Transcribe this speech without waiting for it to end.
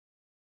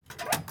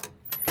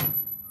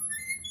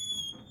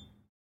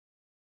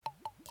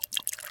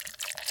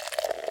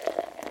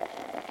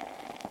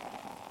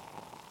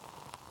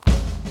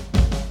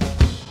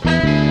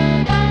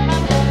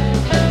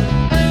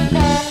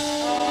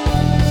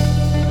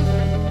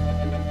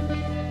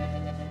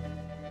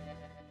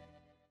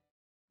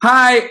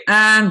Hi,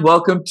 and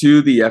welcome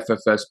to the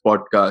FFS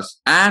podcast,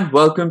 and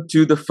welcome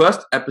to the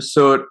first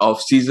episode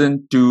of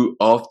season 2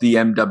 of the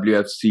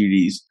MWF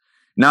series.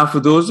 Now, for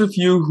those of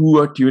you who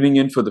are tuning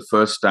in for the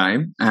first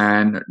time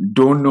and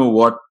don't know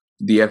what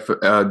the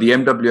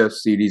MWF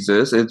series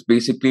is, it's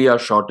basically a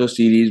shorter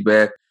series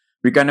where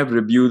we kind of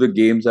review the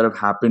games that have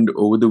happened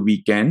over the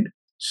weekend.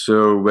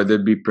 So, whether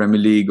it be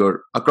Premier League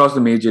or across the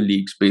major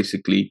leagues,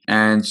 basically.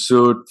 And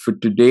so, for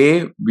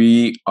today,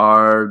 we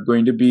are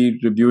going to be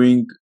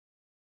reviewing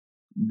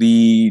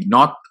the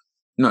North.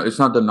 No, it's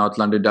not the North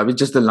London derby,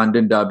 just the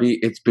London derby.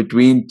 It's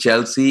between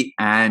Chelsea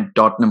and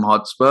Tottenham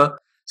Hotspur.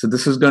 So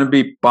this is going to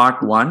be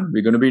part one.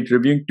 We're going to be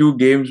reviewing two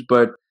games,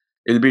 but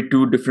it'll be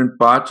two different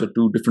parts or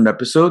two different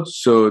episodes.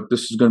 So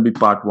this is going to be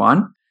part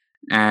one.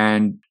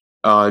 And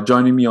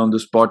joining me on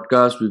this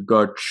podcast, we've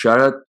got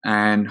Sharath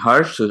and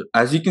Harsh. So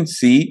as you can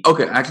see,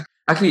 okay,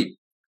 actually,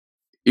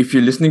 if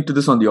you're listening to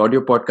this on the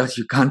audio podcast,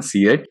 you can't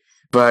see it.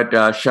 But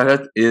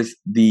Sharath is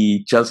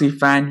the Chelsea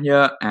fan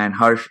here, and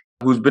Harsh,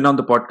 who's been on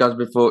the podcast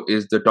before,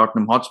 is the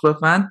Tottenham Hotspur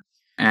fan.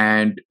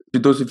 And to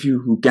those of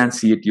you who can't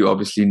see it, you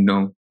obviously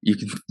know you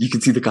can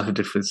see the color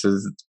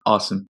differences. It's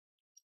awesome.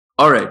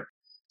 All right,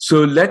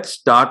 so let's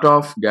start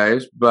off,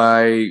 guys,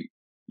 by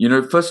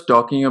first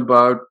talking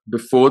about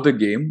before the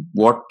game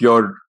what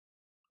your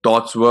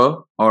thoughts were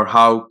or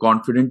how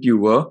confident you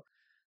were.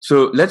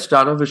 So let's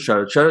start off with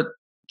Sharath. Sharath,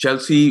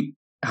 Chelsea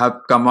have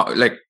come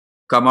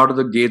out of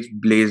the gates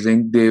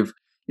blazing. They've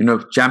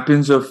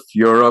champions of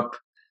Europe,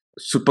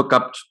 Super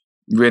Cup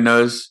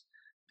winners,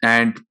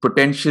 and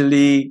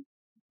potentially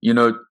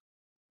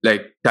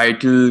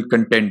title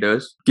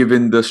contenders.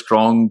 Given the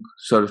strong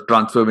sort of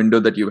transfer window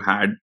that you've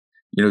had,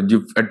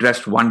 you've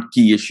addressed one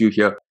key issue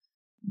here.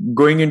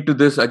 Going into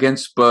this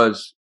against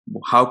Spurs,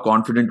 how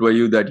confident were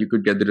you that you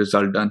could get the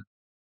result done?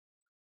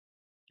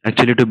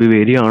 Actually, to be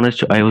very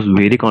honest, I was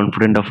very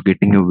confident of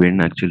getting a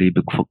win actually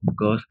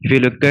because if you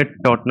look at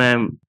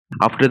Tottenham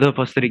after the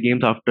first three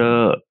games,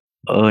 after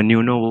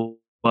Nuno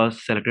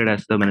was selected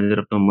as the manager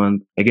of the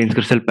month against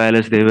Crystal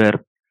Palace, they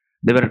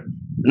were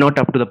not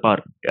up to the par.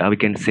 We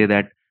can say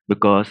that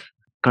because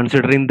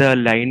considering the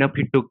lineup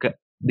he took,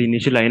 the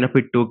initial lineup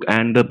he took,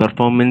 and the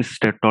performance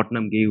that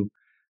Tottenham gave,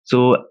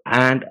 so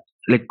and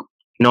like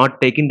not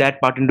taking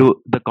that part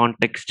into the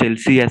context,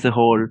 Chelsea as a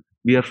whole,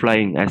 we are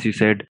flying, as you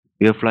said,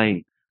 we are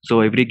flying.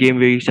 So every game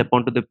we step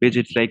onto the pitch,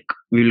 it's like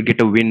we will get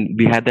a win.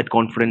 We had that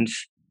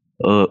confidence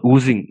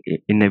oozing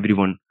in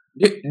everyone.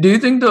 Do you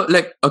think though,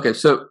 okay,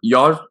 so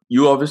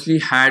you obviously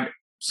had,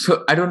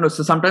 so I don't know,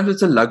 so sometimes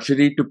it's a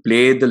luxury to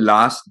play the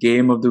last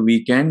game of the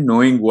weekend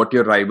knowing what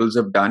your rivals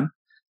have done,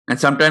 and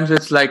sometimes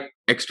it's like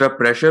extra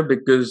pressure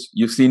because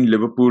you've seen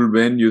Liverpool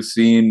win, you've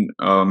seen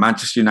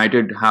Manchester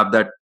United have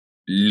that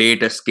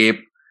late escape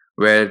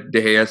where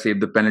De Gea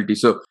saved the penalty.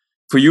 So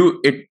for you,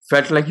 it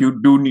felt like you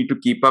do need to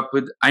keep up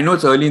with. I know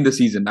it's early in the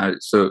season,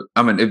 so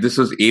I mean, if this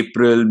was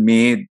April,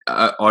 May,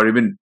 or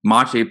even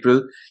March,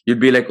 April, you'd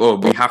be like, oh,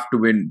 we have to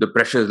win. The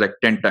pressure is like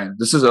 10 times.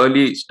 This is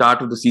early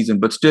start of the season,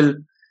 but still,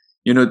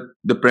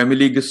 the Premier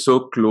League is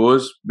so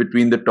close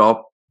between the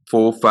top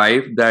 4,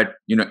 5 that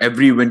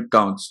every win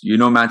counts.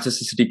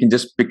 Manchester City can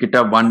just pick it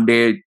up one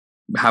day,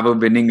 have a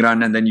winning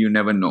run, and then you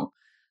never know.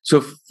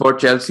 So for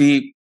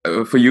Chelsea,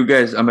 for you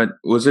guys, I mean,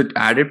 was it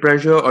added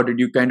pressure, or did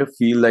you kind of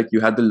feel like you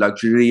had the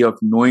luxury of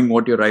knowing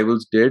what your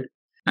rivals did,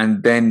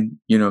 and then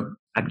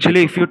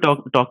Actually, if you're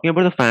talking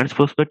about the fans'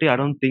 perspective, I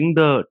don't think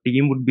the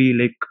team would be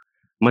like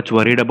much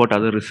worried about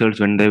other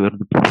results when they were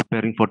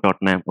preparing for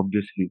Tottenham,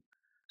 obviously.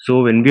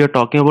 So when we are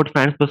talking about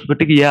fans'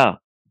 perspective, yeah,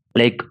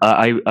 like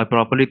I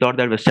properly thought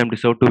that West Ham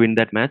deserved to win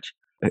that match.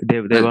 They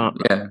were,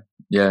 yeah,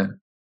 yeah.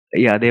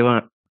 yeah, they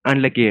were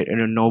unlucky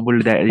and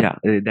noble. That, yeah,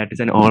 that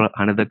is an all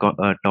another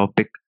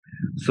topic.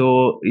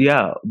 So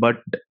yeah, but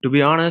to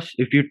be honest,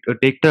 if you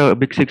take the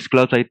big six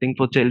clubs, I think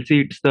for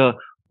Chelsea it's the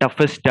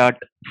toughest start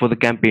for the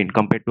campaign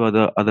compared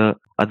to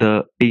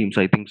other teams.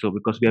 I think so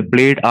because we have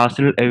played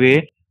Arsenal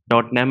away,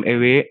 Tottenham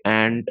away,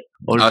 and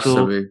Us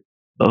also away,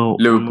 one more.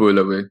 Liverpool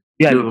away,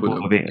 Yeah, Liverpool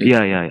Liverpool away. away.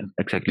 Yeah. Yeah,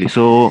 exactly.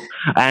 So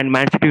and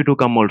Man City to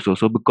come also.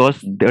 So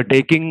because Mm. they're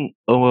taking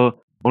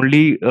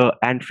only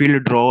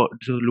Anfield draw,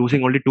 so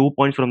losing only 2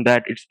 points from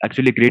that, it's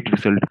actually a great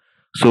result.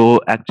 So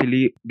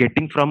actually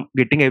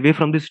getting away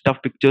from these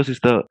tough pictures is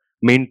the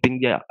main thing.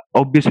 Yeah,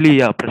 obviously,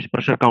 yeah,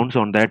 pressure counts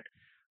on that.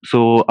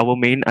 So our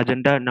main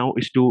agenda now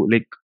is to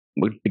like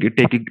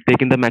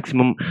taking the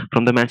maximum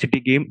from the Man City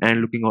game and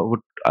looking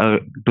forward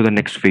to the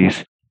next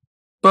phase.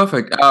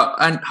 Perfect.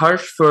 And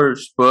Harsh, for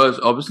Spurs,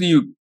 obviously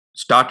you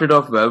started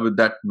off well with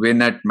that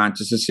win at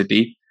Manchester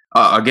City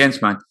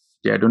against Manchester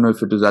City. I don't know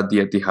if it was at the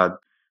Etihad.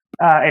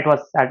 It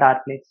was at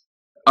our place.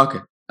 Okay,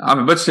 I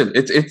mean, but still,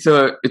 it's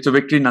a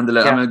victory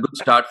nonetheless. I Yeah. mean, a good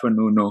start for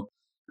Nuno.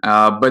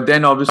 But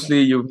then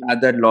obviously you've had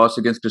that loss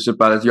against Crystal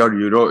Palace.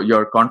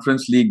 Your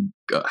Conference League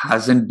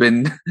hasn't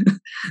been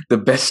the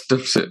best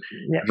of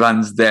Yeah.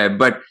 runs there.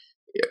 But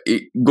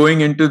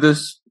going into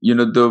this,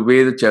 the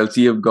way the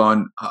Chelsea have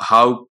gone,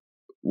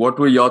 what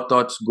were your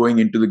thoughts going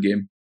into the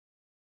game?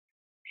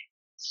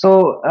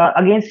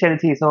 Against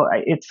Chelsea,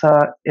 it's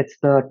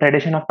the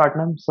tradition of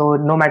Tottenham. So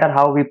no matter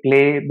how we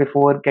play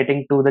before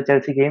getting to the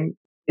Chelsea game,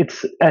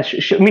 it's I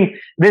mean,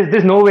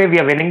 there's no way we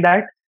are winning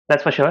that.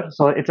 That's for sure.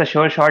 So it's a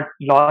sure shot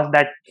loss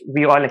that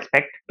we all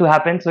expect to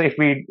happen. So if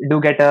we do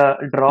get a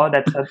draw,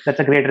 that's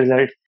a great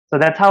result. So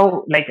that's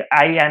how like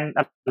I and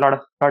a lot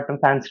of Tottenham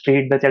fans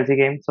treat the Chelsea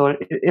game. So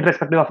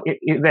irrespective of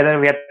whether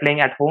we are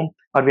playing at home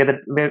or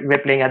whether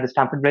we're playing at the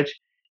Stamford Bridge,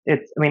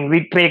 it's I mean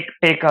we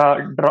take a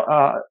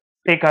draw.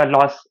 Take a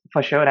loss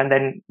for sure and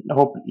then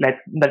hope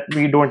that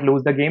we don't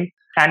lose the game,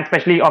 and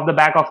especially off the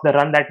back of the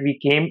run that we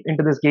came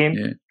into this game.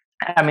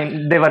 Yeah. I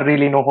mean, there were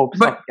really no hopes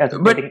of us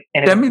But getting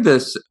tell anything. me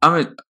this. I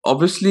mean,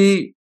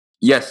 obviously,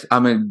 yes. I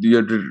mean,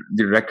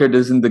 the record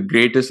isn't the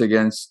greatest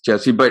against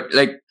Chelsea, but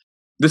like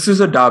this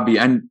is a derby,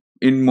 and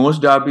in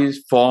most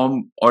derbies,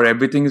 form or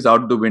everything is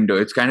out the window.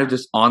 It's kind of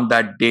just on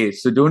that day.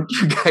 So don't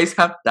you guys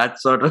have that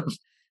sort of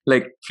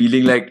like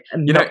feeling like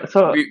No,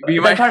 so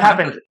we might that's what have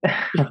happens.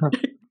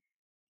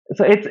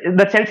 So it's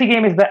the Chelsea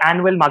game is the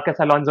annual Marcus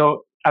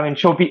Alonso, I mean,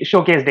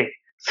 showcase day.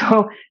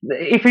 So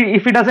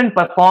if he doesn't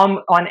perform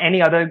on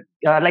any other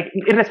like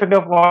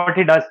irrespective of what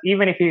he does,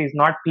 even if he is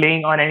not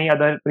playing on any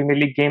other Premier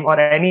League game or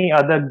any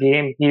other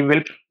game, he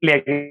will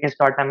play against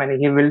Tottenham and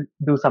he will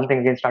do something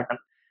against Tottenham.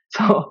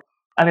 So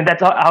I mean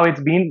that's how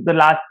it's been the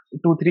last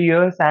 2-3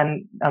 years,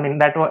 and I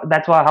mean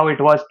how it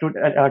was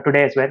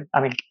today as well.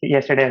 I mean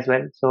yesterday as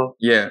well. So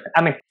yeah.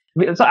 I mean,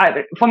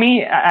 for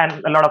me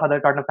and a lot of other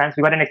Tottenham fans,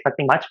 we weren't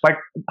expecting much, but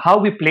how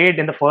we played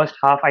in the first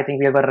half, I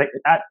think we were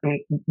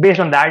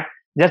based on that.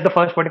 Just the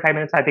first 45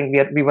 minutes, I think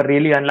we were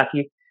really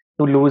unlucky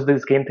to lose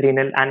this game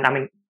 3-0. And I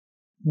mean,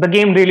 the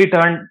game really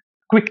turned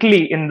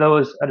quickly in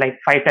those like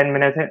 5-10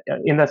 minutes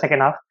in the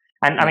second half.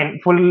 And I mean,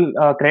 full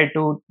credit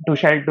to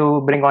Tuchel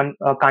to bring on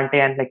Kante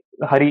and like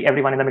hurry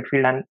everyone in the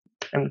midfield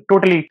and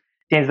totally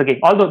change the game.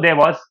 Although there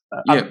was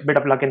a bit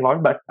of luck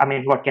involved, but I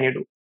mean, what can you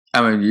do?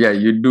 I mean, yeah,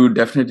 you do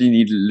definitely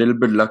need a little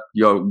bit luck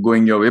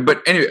going your way.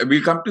 But anyway,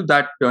 we'll come to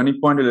that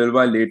turning point a little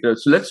while later.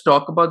 So let's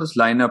talk about this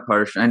lineup,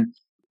 Harsh. And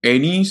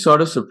any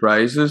sort of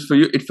surprises for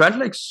you? It felt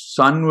like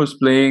Son was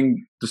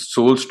playing the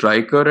sole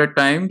striker at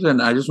times,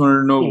 and I just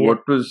wanted to know what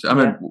was. I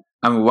mean,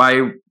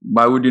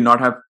 why would you not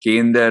have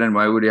Kane there, and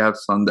why would you have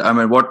Son there? I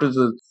mean, what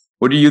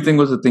do you think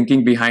was the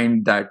thinking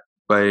behind that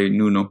by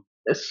Nuno?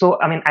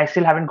 So I mean, I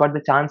still haven't got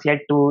the chance yet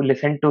to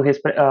listen to his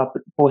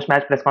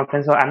post-match press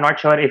conference. So I'm not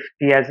sure if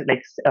he has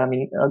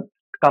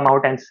come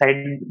out and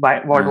said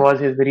what was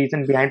his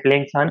reason behind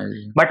playing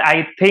Son. But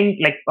I think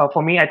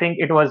for me, I think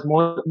it was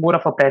more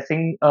of a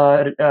pressing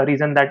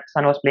reason that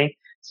Son was playing.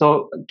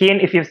 So Kane,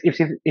 if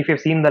you've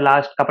seen the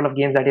last couple of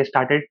games that he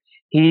started,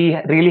 he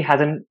really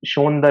hasn't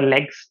shown the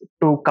legs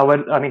to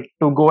cover. I mean,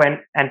 to go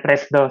and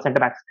press the centre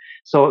backs.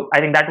 So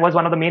I think that was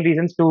one of the main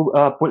reasons to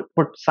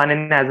put Son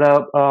in as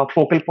a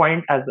focal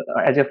point,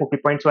 as your focal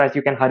point, so as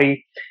you can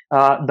hurry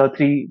the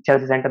three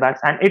Chelsea centre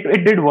backs, and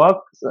it did work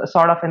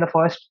sort of in the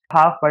first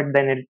half, but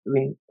then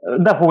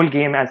the whole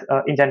game as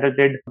in general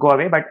did go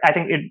away. But I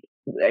think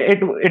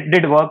it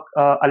did work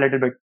a little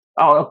bit.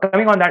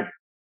 Coming on that.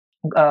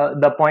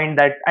 The point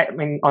that I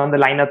mean on the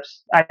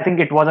lineups, I think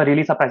it was a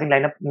really surprising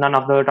lineup. None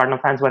of the Tottenham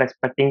fans were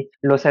expecting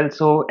Lo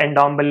Celso and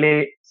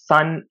Ndombele,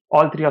 Son,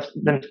 all three of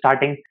them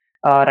starting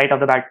right off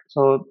the bat.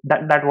 So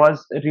that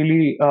was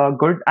really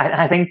good.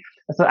 I think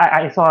so.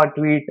 I saw a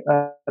tweet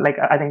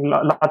I think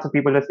lots of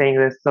people are saying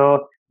this.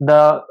 So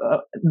the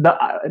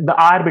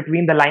hour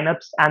between the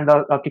lineups and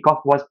the kickoff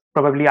was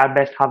probably our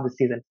best half this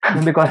season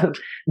because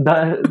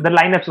the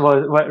lineups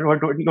were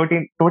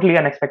totally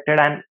unexpected,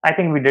 and I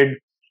think we did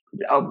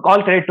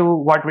all credit to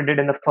what we did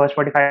in the first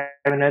 45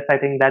 minutes. I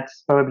think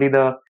that's probably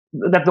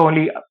that's the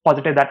only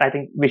positive that I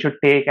think we should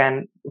take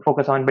and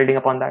focus on building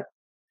upon that.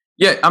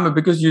 Yeah, I mean,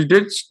 because you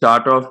did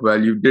start off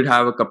well. You did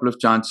have a couple of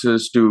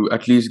chances to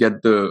at least get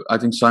I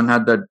think Son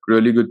had that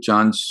really good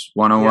chance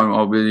one-on-one.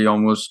 Obviously,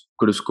 almost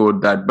could have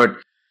scored that. But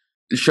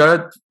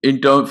Sharad, in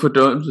terms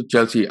of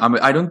Chelsea, I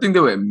mean, I don't think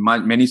there were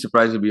many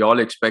surprises. We all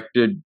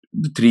expected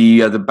the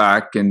three at the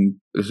back and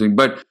this thing.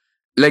 But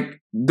like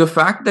the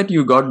fact that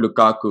you got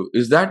Lukaku,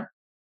 is that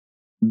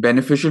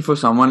beneficial for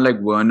someone like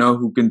Werner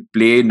who can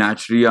play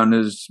naturally on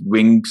his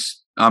wings?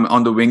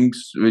 On the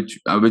wings, which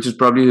is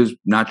probably his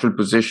natural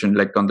position,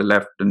 like on the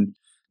left, and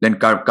then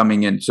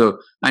coming in. So,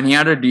 and he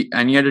had a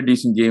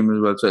decent game as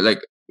well. So, like,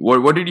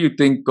 what did you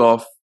think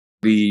of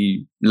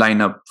the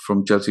lineup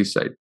from Chelsea's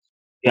side?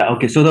 Yeah,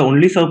 okay. So the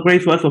only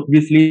surprise was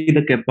obviously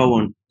the Kepa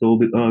one. So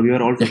we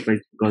were all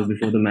surprised because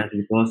before the match,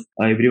 because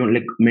everyone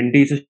like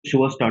Mendy is a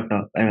sure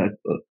starter.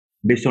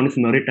 Based on his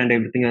merit and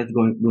everything that's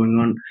going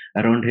on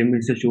around him,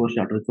 he's a sure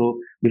starter. So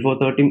before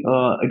 13,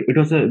 it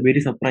was a very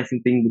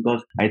surprising thing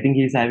because I think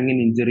he's having an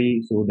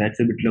injury, so that's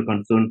a bit of a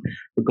concern.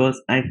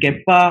 Because and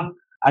Kepa,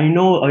 I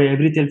know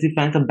every Chelsea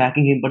fans are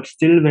backing him, but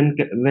still,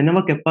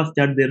 whenever Kepa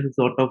starts, there's a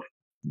sort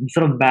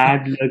of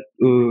bad luck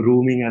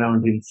roaming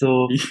around him.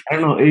 So I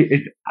don't know.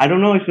 I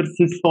don't know if it's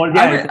his fault.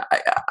 Yeah,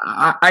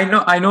 I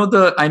know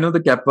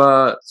the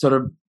Kepa sort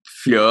of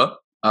fear.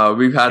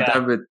 We've had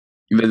that with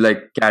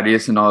like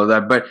Karius and all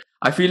that, but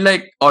I feel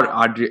like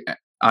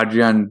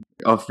Adrian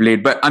of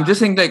late. But I'm just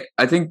saying, like,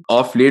 I think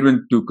of late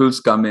when Tuchel's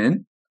come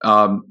in,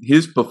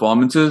 his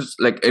performances,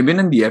 like even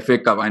in the FA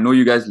Cup, I know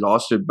you guys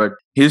lost it, but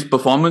his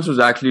performance was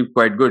actually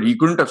quite good. He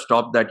couldn't have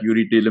stopped that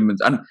Yuri Tillemans,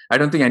 and I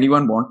don't think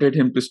anyone wanted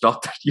him to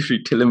stop that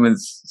Yuri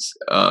Tillemans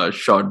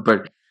shot.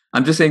 But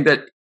I'm just saying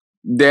that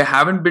there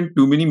haven't been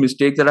too many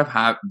mistakes that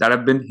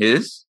have been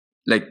his,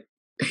 like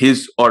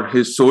his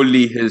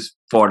solely his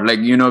fault. Like,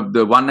 you know,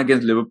 the one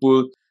against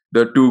Liverpool,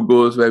 the 2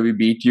 goals where we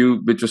beat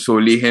you, which was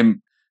solely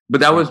him.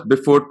 But that was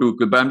before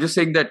Tuchel. But I'm just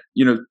saying that,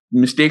 you know,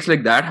 mistakes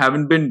like that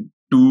haven't been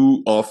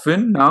too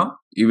often now,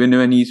 even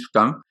when he's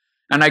come.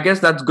 And I guess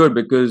that's good,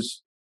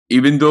 because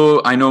even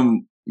though I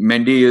know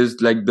Mendy is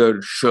like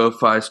the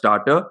surefire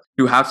starter,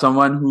 to have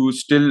someone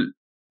who's still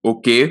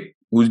okay,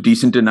 who's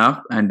decent enough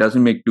and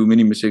doesn't make too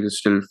many mistakes is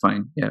still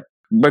fine. Yeah.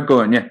 But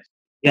go on, yeah.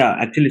 Yeah,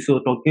 actually, so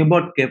talking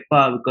about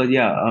Kepa, because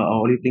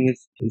all you think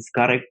is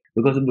correct.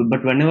 Because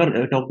but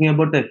whenever talking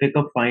about the FA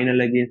Cup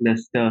final against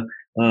Leicester,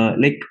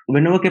 like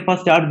whenever Kepa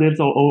starts, there's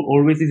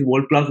always these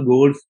world class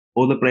goals.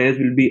 All the players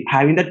will be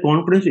having that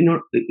confidence, you know,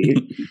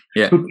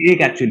 Yeah. to take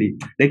actually.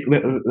 Like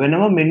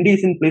whenever Mendy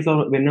is in place,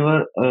 or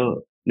whenever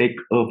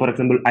for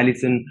example,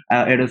 Alisson,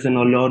 Ederson,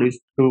 or Loris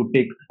to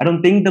take. I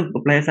don't think the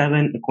players have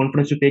a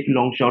confidence to take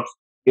long shots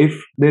if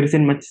there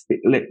isn't much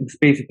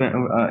space.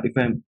 If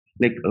I'm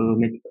make.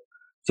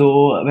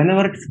 So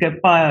whenever it's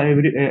Kepa,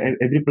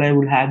 every player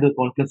will have the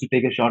confidence to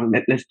take a shot.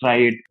 Let's try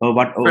it.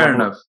 Fair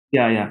enough.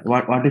 Yeah.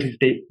 What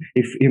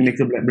if he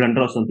makes a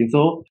blunder or something?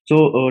 So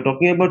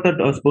talking about that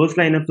Spurs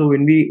lineup. So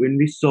when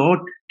we saw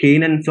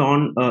Kane and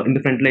Son in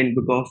the front line,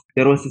 because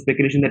there was a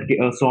speculation that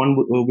Son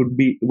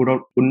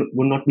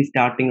would not be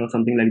starting or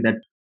something like that.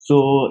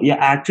 So yeah,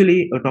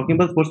 actually talking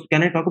about Spurs,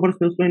 can I talk about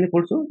Spurs lineup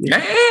also?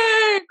 Yeah.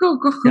 Go.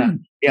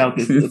 Yeah.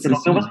 Okay. So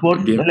talking about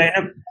Spurs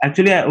lineup,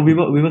 actually we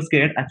were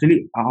scared.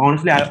 Actually,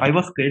 honestly, I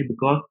was scared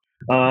because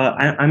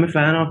I'm a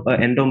fan of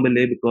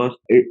Ndombele, because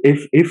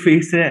if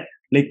he's a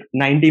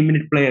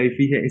 90-minute player, if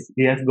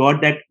he has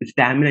got that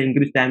stamina,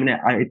 increased stamina,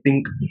 I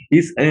think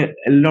he's a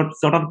lot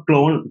sort of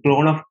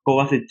clone of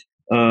Kovacic.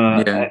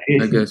 I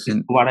guess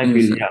is what I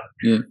feel.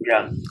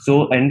 Yeah.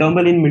 So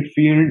Ndombele in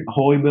midfield,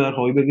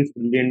 Højbjerg is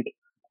brilliant,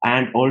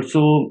 and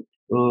also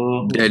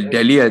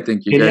Delhi, I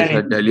think you guys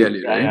had Delhi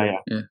earlier, right?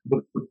 Yeah.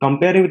 But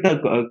comparing with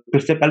the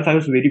Crystal Palace, I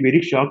was very,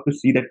 very shocked to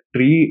see that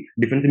 3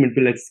 defensive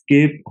midfield like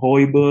Skip,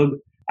 Højbjerg,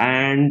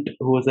 and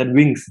who was that?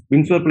 Wings.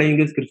 Wings were playing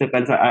against Crystal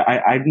Palace.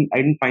 I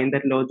didn't find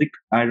that logic.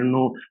 I don't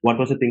know what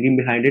was the thinking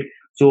behind it.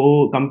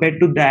 So compared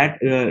to that,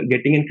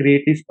 getting a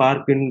creative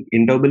spark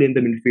in double in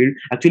the midfield.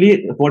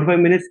 Actually, 45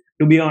 minutes,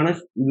 to be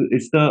honest,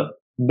 it's the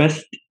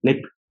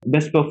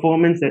best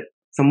performance that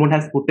someone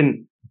has put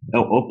in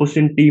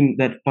opposition team.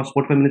 That first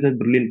 45 minutes is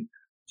brilliant.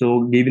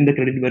 So giving the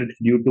credit where it's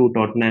due to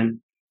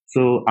Tottenham.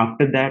 So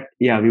after that,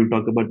 we will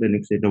talk about the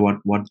next later.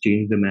 What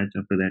changed the match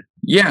after that?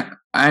 Yeah,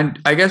 and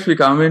I guess we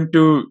come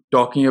into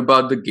talking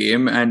about the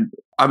game, and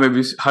I mean,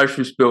 we've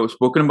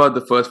spoken about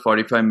the first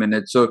 45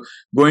 minutes. So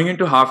going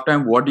into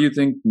halftime, what do you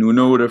think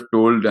Nuno would have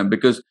told them?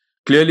 Because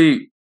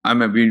clearly, I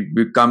mean,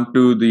 we come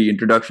to the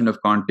introduction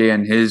of Conte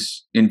and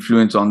his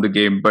influence on the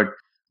game, but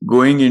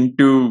going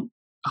into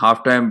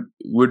halftime,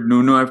 would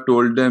Nuno have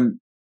told them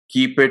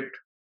keep it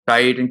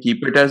tight and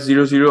keep it as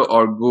 0-0,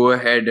 or go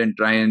ahead and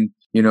try and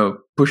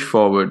push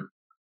forward?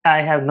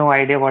 I have no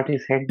idea what he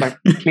said, but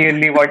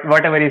clearly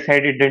whatever he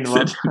said, it didn't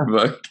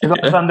work.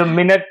 Because from the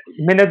minute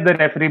the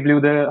referee blew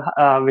the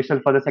whistle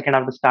for the second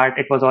half to start,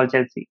 it was all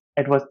Chelsea.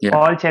 It was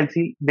all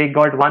Chelsea. They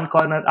got one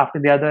corner after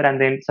the other, and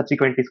then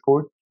subsequently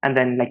scored. And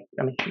then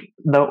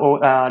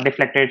the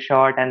deflected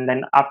shot, and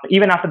then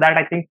even after that,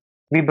 I think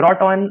we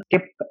brought on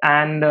Kip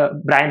and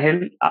Brian Hill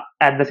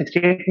at the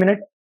 68th minute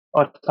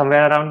or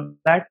somewhere around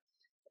that.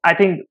 I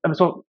think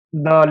so.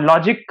 The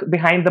logic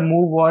behind the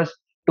move was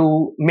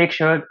to make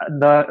sure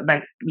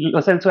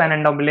Lo Celso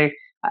and Ndombele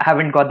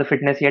haven't got the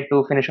fitness yet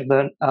to finish up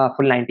the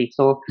full 90.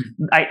 So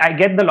I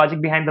get the logic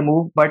behind the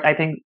move, but I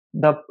think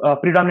the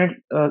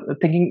predominant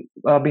thinking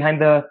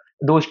behind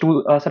those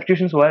 2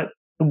 substitutions were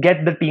to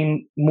get the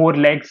team more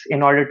legs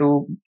in order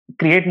to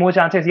create more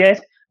chances, yes,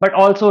 but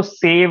also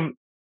save.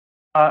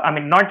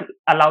 Not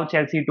allow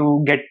Chelsea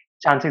to get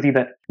chances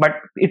either. But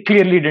it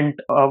clearly didn't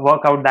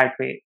work out that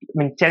way. I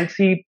mean,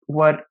 Chelsea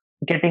were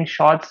getting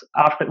shots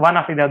one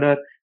after the other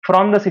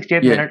from the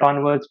 60th minute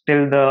onwards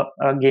till the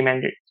game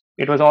ended.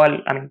 It was all,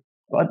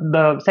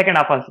 the second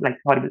half was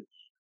horrible.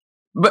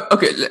 But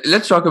okay,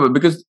 let's talk about,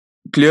 because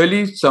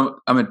clearly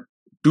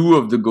 2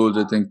 of the goals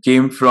I think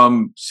came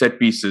from set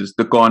pieces,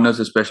 the corners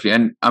especially.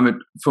 And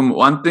from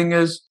one thing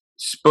is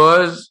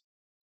Spurs,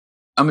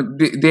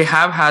 they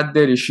have had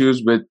their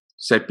issues with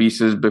set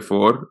pieces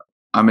before.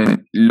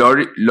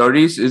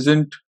 Lloris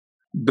isn't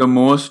the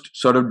most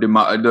sort of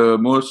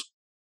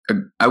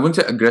I wouldn't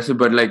say aggressive,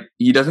 but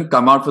he doesn't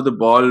come out for the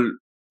ball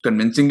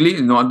convincingly.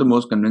 He's not the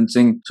most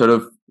convincing sort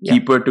of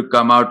keeper to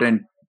come out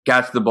and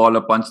catch the ball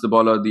or punch the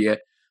ball out of the air.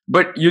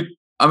 But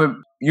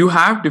you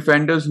have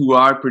defenders who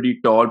are pretty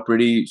tall,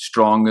 pretty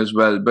strong as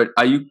well. But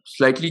are you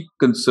slightly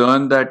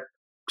concerned that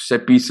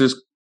set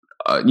pieces,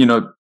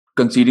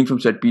 conceding from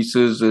set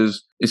pieces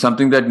is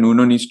something that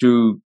Nuno needs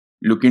to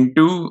look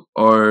into,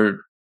 or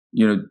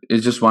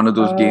it's just one of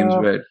those games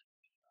where.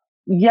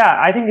 Yeah,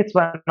 I think it's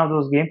one of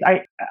those games.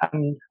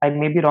 I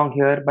may be wrong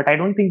here, but I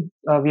don't think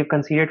we have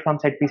conceded from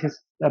set pieces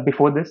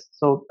before this.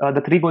 So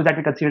the 3 goals that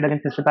we conceded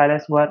against Crystal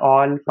Palace were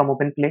all from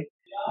open play.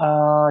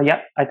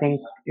 Yeah, I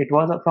think it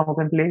was from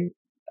open play.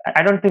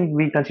 I don't think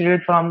we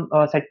conceded from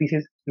set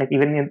pieces, like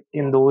even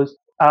in those,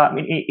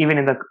 even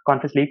in the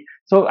Conference League.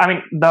 So I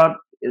mean, the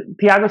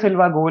Thiago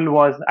Silva goal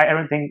was. I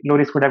don't think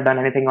Lloris could have done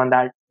anything on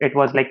that. It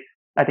was like,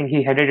 I think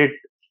he headed it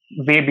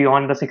way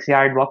beyond the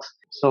 6-yard box.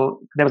 So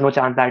there was no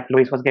chance that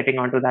Luis was getting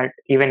onto that,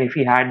 even if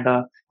he had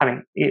the. I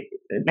mean,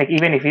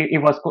 even if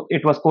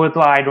it was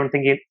Courtois, I don't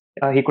think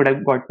he could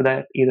have got to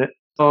that either.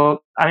 So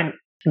I mean,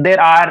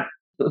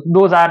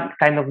 those are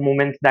kind of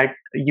moments that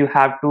you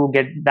have to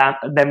get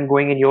them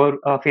going in your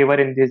favor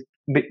in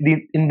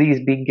these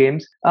big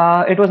games.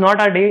 It was not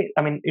our day.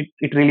 I mean,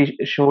 it really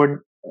showed,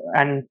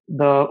 and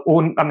the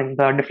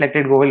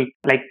deflected goal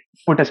like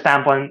put a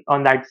stamp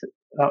on that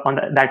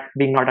that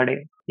being not a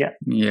day. Yeah.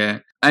 Yeah.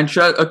 And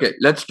okay,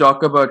 let's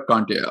talk about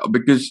Conte,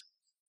 because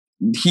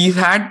he's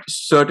had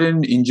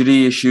certain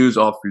injury issues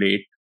of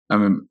late. I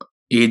mean,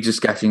 age is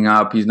catching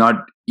up.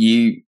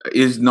 He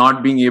is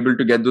not being able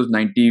to get those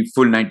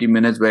full 90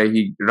 minutes where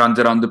he runs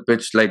around the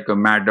pitch like a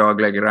mad dog,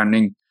 like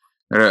running.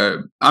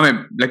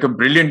 Like a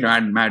brilliant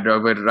mad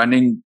dog, but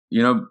running,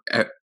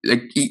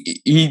 like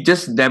he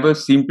just never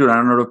seemed to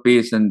run out of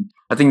pace. And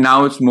I think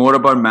now it's more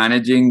about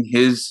managing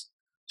his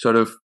sort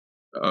of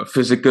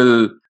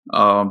physical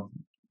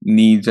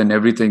needs and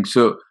everything.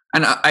 So,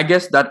 and I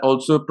guess that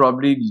also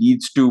probably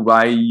leads to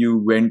why you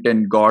went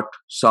and got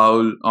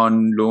Saul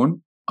on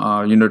loan,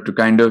 to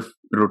kind of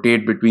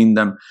rotate between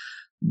them.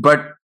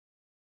 But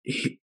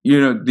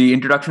the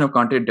introduction of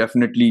Conte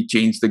definitely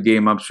changed the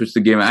game up, switched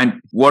the game. And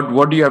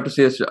what do you have to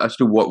say as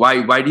to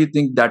why do you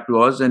think that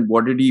was, and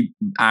what did he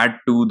add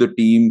to the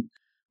team,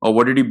 or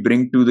what did he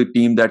bring to the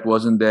team that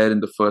wasn't there in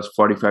the first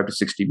 45 to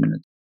 60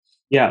 minutes?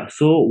 Yeah,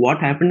 so what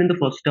happened in the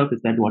first half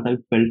is that what I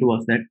felt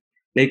was that,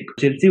 like,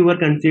 Chelsea were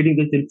conceding,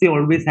 the Chelsea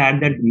always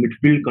had that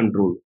midfield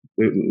control.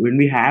 When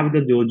we have the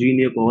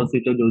Jorginho,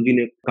 Kovacic or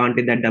Jorginho,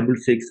 Kante, that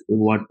 6-6,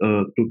 what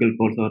Tuchel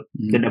calls, or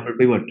the double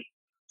pivot.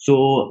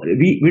 So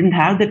we didn't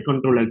have that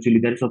control actually.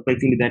 That is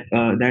surprisingly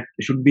that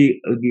should be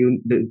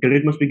given. The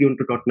credit must be given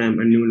to Tottenham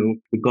and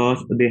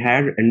because they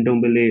had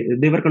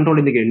Ndombele. They were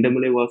controlling the game.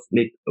 Ndombele was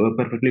like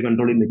perfectly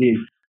controlling the game.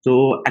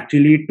 So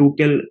actually,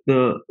 Tuchel,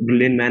 the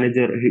brilliant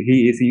manager,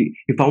 he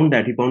found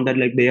that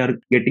like they are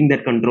getting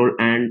that control.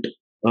 And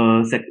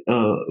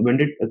when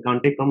did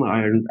Kante come?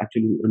 I don't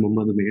actually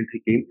remember the minute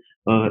he came.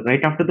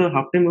 Right after the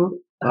halftime.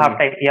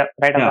 Halftime, yeah,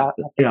 right yeah,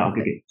 after. Yeah,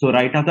 okay. So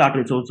right after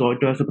halftime, so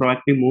it was a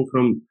proactive move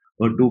from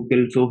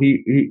Tuchel. So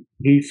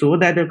he saw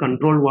that the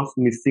control was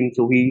missing.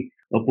 So he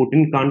put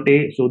in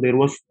Kante. So there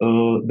was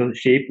the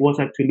shape was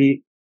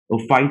actually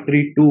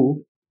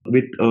 5-3-2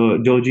 with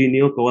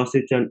Jorginho,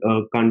 Kovacic, and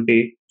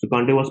Kante. So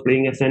Kante was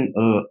playing as an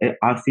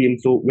RCM.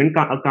 So when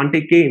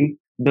Kante came,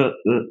 the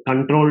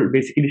control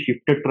basically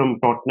shifted from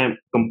Tottenham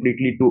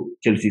completely to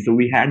Chelsea. So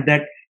we had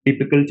that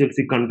typical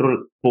Chelsea control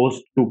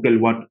post Tuchel.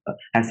 What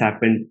has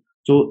happened?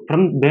 So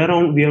from there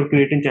on, we are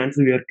creating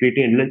chances. We are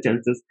creating endless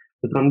chances.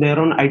 So from there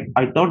on,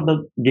 I thought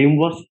the game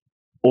was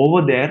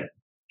over there.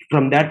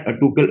 From that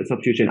Tuchel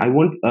substitution, I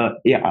won't.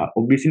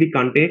 Obviously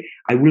Kante,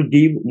 I will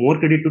give more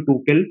credit to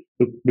Tuchel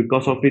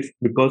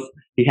because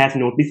he has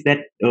noticed that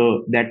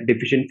that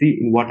deficiency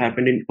in what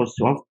happened in first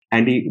half,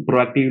 and he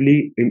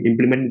proactively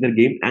implemented the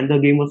game, and the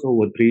game was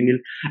over 3-0.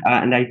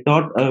 And I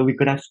thought we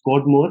could have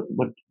scored more,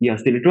 but yeah,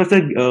 still it was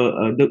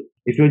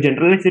if you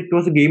generalize, it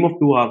was a game of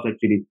 2 halves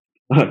actually.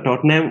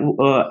 Tottenham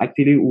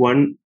actually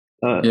won.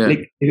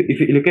 Like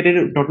if you look at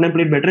it, Tottenham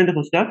played better in the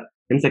first half,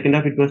 and second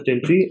half it was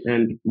Chelsea,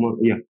 and more,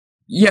 yeah.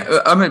 Yeah,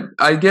 I mean,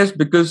 I guess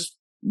because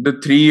the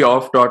 3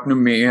 of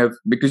Tottenham may have,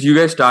 because you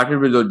guys started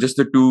with just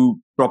the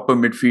 2 proper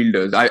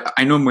midfielders.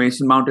 I know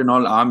Mason Mount and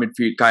all are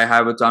midfield, Kai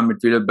Havertz are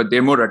midfielders, but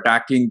they're more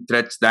attacking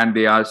threats than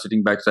they are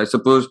sitting back. So I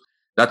suppose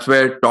that's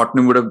where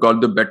Tottenham would have got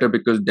the better,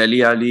 because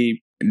Dele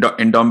Alli,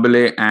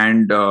 Ndombele,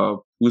 and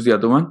who's the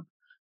other one?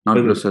 Not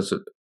Processor.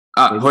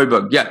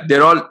 Højbjerg. Yeah,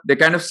 they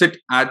kind of sit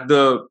at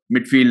the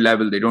midfield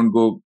level. They don't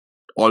go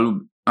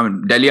all. I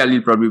mean, Dele Alli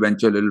probably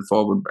venture a little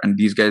forward, and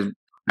these guys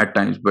at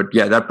times. But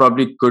yeah, that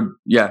probably could.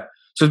 Yeah.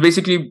 So it's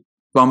basically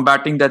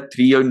combating that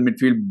 3 in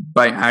midfield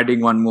by adding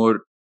one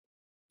more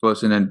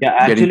person and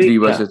getting 3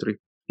 versus 3.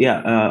 Yeah,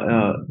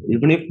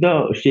 even if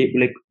the shape,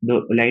 like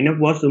the lineup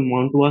was,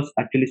 Mount was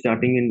actually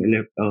starting in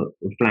left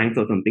flanks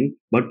or something,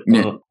 but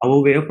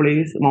our way of play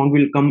is Mount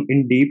will come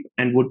in deep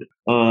and would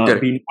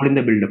be not in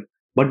the build-up.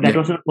 But that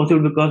was not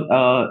possible because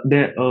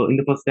in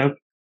the first half,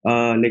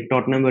 like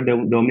Tottenham were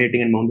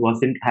dominating and Mount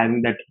wasn't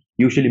having that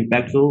usual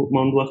impact. So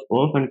Mount was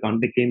off and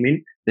Kante came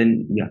in.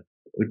 Then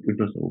it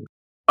was over.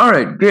 All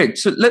right, great.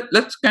 So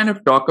let's kind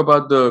of talk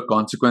about the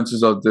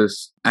consequences of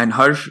this. And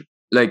Harsh,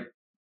 like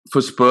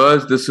for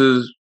Spurs, this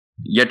is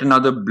yet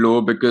another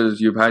blow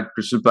because you've had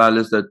Crystal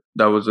Palace that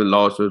was a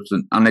loss. It's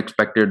an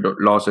unexpected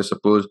loss, I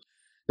suppose.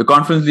 the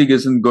Conference League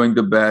isn't going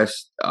the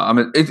best. I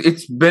mean,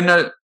 it's been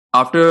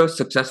after a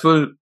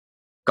successful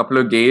couple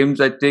of games,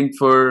 I think,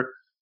 for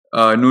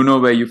Nuno,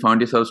 where you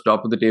found yourselves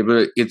top of the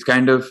table. It's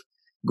kind of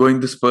going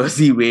the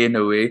Spursy way in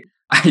a way.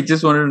 I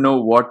just wanted to know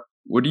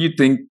what do you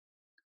think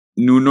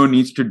Nuno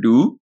needs to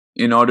do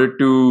in order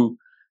to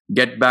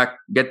get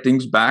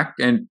things back,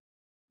 and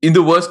in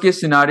the worst case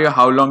scenario,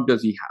 how long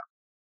does he have?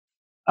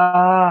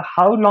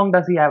 How long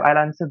does he have? I'll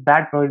answer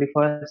that probably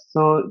first.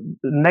 So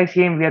the next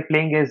game we are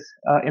playing is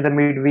in the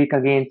midweek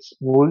against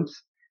Wolves.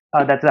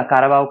 That's the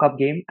Carabao Cup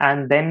game,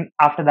 and then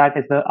after that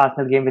is the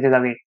Arsenal game, which is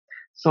away.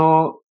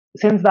 So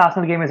since the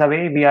Arsenal game is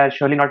away, we are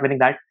surely not winning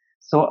that.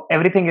 So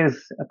everything is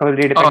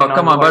probably depending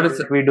Come on on, but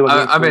what we do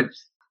against I mean,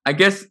 Wolves. I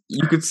guess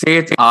you could say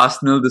it's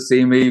Arsenal the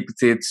same way you could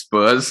say it's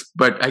Spurs,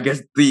 but I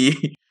guess the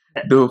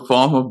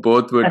form of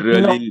both would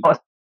really. No,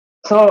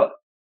 so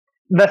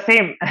the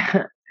same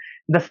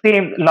the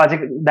same logic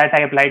that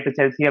I applied to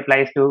Chelsea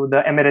applies to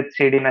the Emirates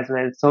Stadium as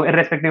well. So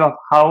irrespective of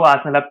how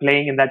Arsenal are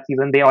playing in that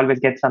season, they always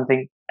get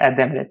something at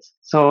the Emirates.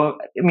 So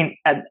I mean,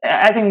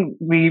 I think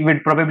we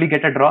would probably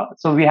get a draw.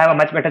 So we have a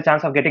much better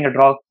chance of getting a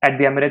draw at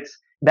the Emirates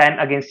than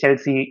against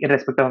Chelsea,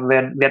 irrespective of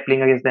where they're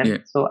playing against them. Yeah.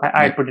 So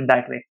I'd put it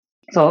that way.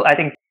 So I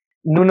think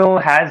Nuno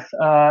has,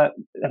 I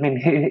mean,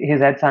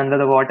 his head's under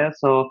the water.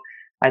 So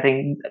I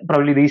think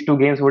probably these two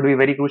games would be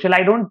very crucial.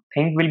 I don't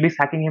think we'll be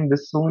sacking him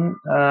this soon.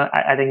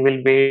 I think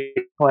we'll wait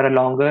for a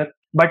longer.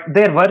 But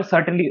there were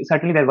certainly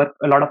there were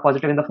a lot of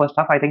positive in the first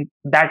half. I think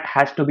that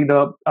has to be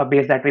the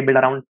base that we build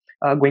around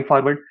going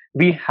forward.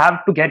 We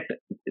have to get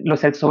Lo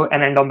Celso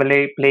and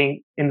Ndombele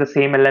playing in the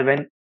same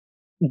 11,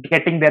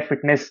 getting their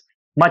fitness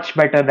much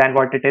better than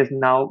what it is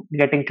now,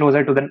 getting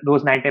closer to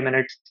those 90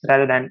 minutes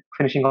rather than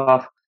finishing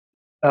off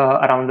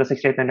around the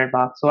 68th minute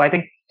mark. So I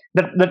think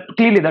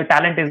clearly the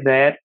talent is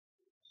there.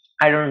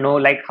 I don't know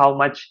like how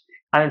much.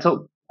 I mean,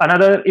 so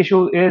another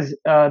issue is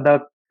the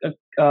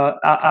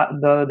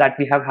that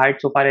we have had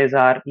so far is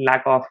our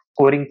lack of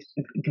scoring,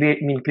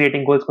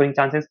 creating goal scoring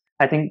chances.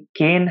 I think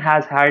Kane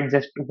has had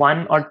just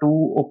one or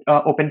two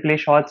open play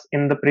shots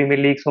in the Premier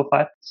League so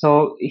far.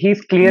 So he's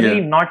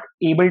clearly not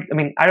able. I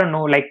mean, I don't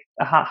know like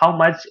how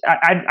much.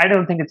 I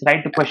don't think it's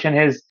right to question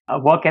his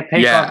work ethic.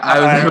 Yeah,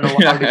 I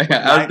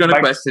was going to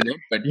question it,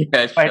 but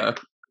yeah, sure.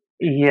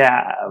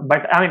 Yeah,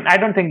 but I mean, I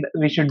don't think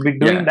we should be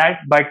doing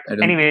that. But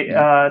anyway,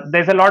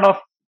 there's a lot of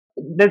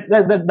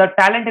the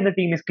talent in the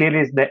team is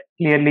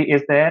clearly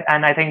is there,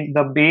 and I think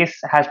the base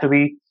has to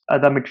be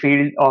the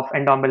midfield of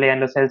Ndombele and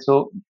Lo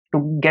Celso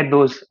to get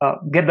those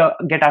get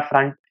our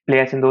front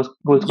players in those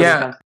goal scoring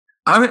chances.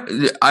 I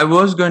mean, I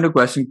was going to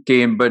question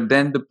Kane, but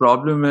then the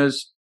problem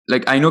is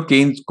like I know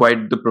Kane's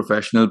quite the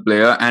professional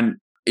player, and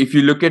if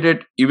you look at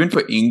it, even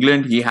for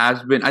England, he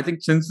has been. I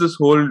think since this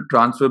whole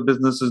transfer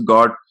business has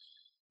got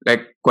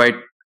like quite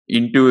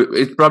into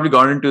it's probably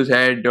gone into his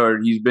head, or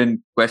he's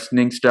been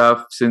questioning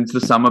stuff since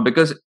the summer,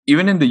 because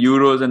even in the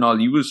Euros and all,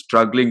 he was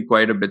struggling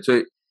quite a bit.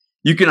 So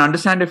you can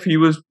understand if he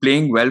was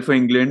playing well for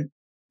England,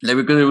 like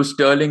because it was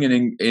Sterling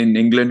in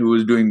England who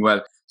was doing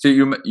well. So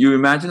you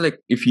imagine like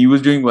if he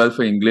was doing well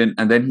for England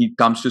and then he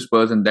comes to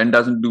Spurs and then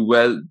doesn't do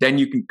well, then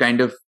you can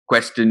kind of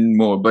question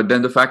more. But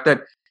then the fact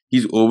that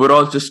he's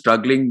overall just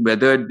struggling,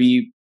 whether it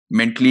be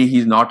mentally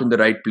he's not in the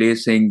right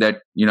place, saying that,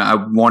 you know, I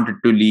wanted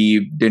to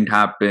leave, didn't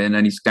happen,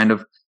 and he's kind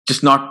of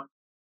just not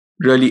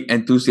really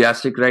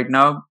enthusiastic right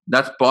now.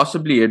 That's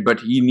possibly it, but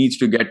he needs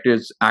to get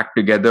his act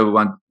together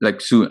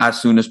as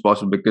soon as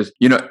possible, because,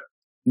 you know,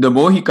 the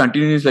more he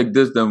continues like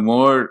this, the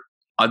more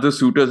other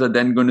suitors are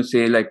then going to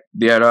say like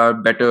there are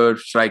better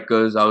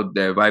strikers out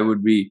there. Why would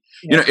we?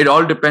 You know, it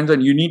all depends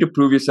on, you need to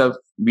prove yourself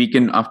week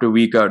in after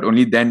week out.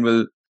 Only then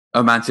will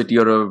a Man City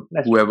or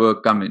whoever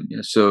come in.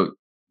 So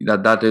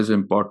that is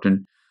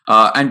important.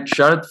 And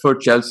Sharad, for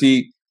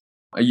Chelsea,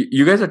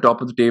 you guys are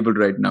top of the table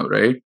right now,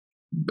 right?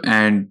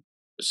 And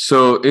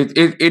so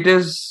it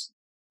is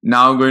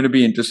now going to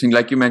be interesting.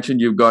 Like you mentioned,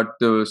 you've got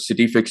the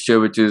City fixture,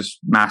 which is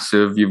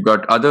massive. You've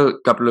got other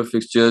couple of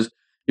fixtures.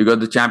 You've got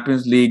the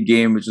Champions League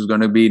game, which is going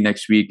to be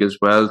next week as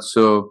well.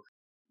 So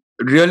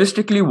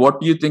realistically, what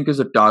do you think is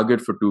a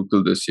target for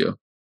Tuchel this year?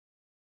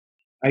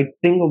 I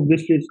think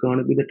obviously it's going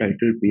to be the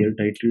PL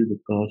title,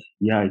 because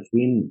it's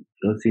been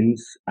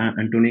since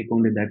Antonio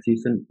Conte that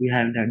season we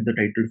haven't had the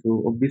title.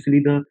 So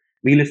obviously the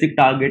realistic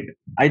target,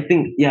 I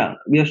think, we are.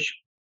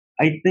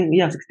 I think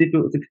 60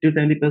 to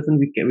 70%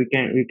 we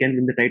can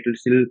win the title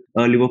still.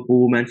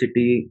 Liverpool, Man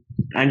City,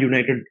 and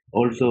United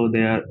also,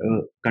 they are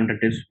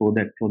contenders for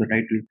the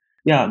title.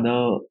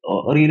 The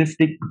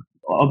realistic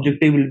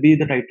objective will be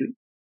the title,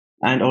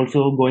 and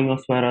also going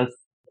as far as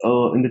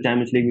in the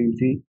Champions League we will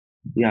see.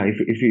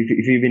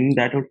 If we win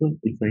that also,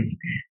 it's fine.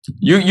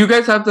 You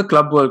guys have the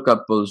Club World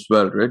Cup as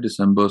well, right?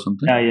 December or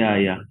something?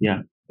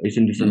 Yeah. It's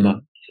in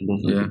December.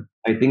 Yeah.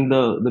 I think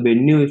the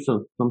venue is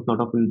some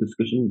sort of in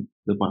discussion.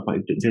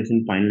 It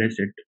isn't finalized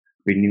yet.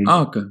 Venue.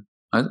 Oh, okay.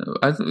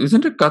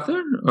 Isn't it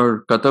Qatar?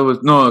 Or Qatar was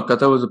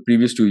the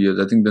previous 2 years.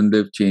 I think then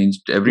they've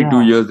changed. Every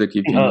 2 years they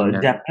keep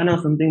changing. Japan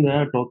or something, they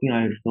are talking.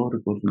 I saw a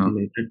report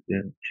something like that.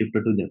 They're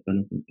shifted to Japan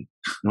or something.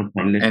 Not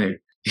finalized. Anyway.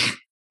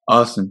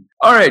 Awesome.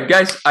 All right,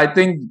 guys, I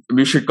think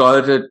we should call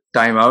it a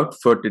timeout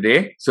for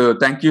today. So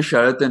thank you,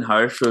 Sharath and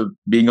Harsh, for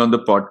being on the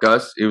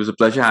podcast. It was a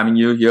pleasure having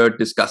you here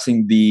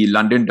discussing the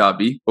London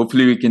Derby.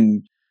 Hopefully we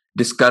can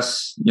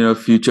discuss,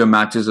 future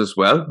matches as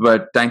well.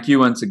 But thank you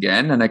once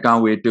again, and I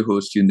can't wait to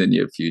host you in the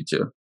near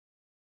future.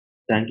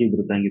 Thank you,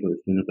 bro. Thank you for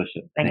listening.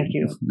 Pleasure. Thank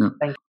you. No.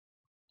 Thank you.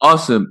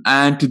 Awesome.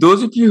 And to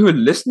those of you who are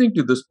listening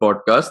to this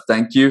podcast,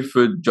 thank you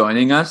for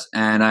joining us.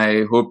 And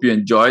I hope you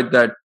enjoyed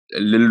that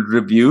little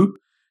review.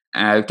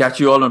 I'll catch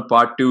you all on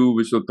part 2,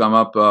 which will come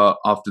up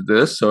after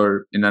this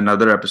or in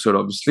another episode,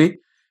 obviously.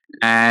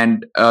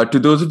 And to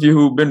those of you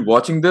who've been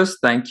watching this,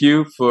 thank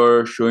you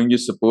for showing your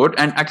support.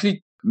 And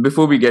actually,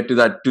 before we get to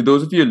that, to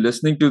those of you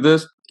listening to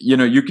this,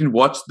 you can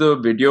watch the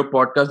video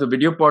podcast. The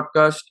video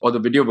podcast or the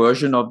video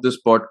version of this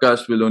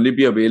podcast will only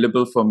be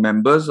available for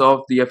members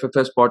of the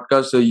FFS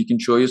podcast. So you can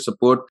show your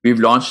support. We've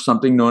launched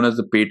something known as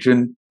the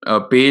Patreon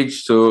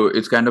page. So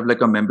it's kind of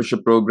like a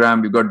membership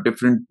program. We've got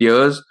different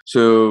tiers.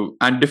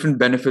 And different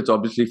benefits,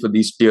 obviously, for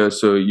these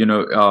tiers. So,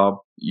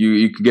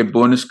 you can get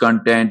bonus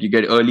content, you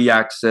get early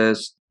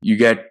access, you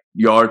get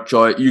your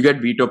choice, you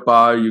get veto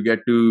power, you get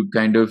to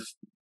kind of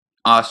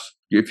ask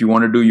if you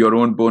want to do your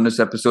own bonus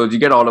episodes, you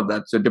get all of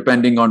that. So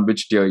depending on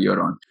which tier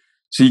you're on.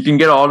 So you can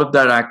get all of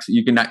that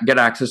you can get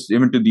access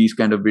even to these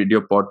kind of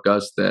video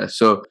podcasts there.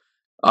 So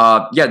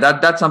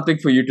that's something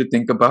for you to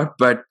think about.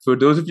 But for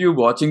those of you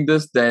watching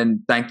this,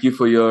 then thank you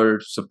for your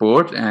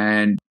support.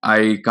 And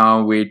I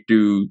can't wait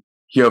to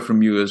hear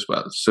from you as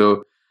well.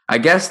 So I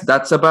guess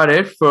that's about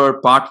it for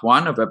part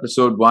 1 of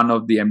episode 1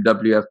 of the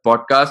MWF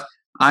podcast.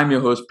 I'm your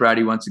host,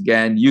 Praddy, once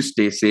again. You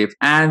stay safe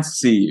and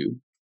see you.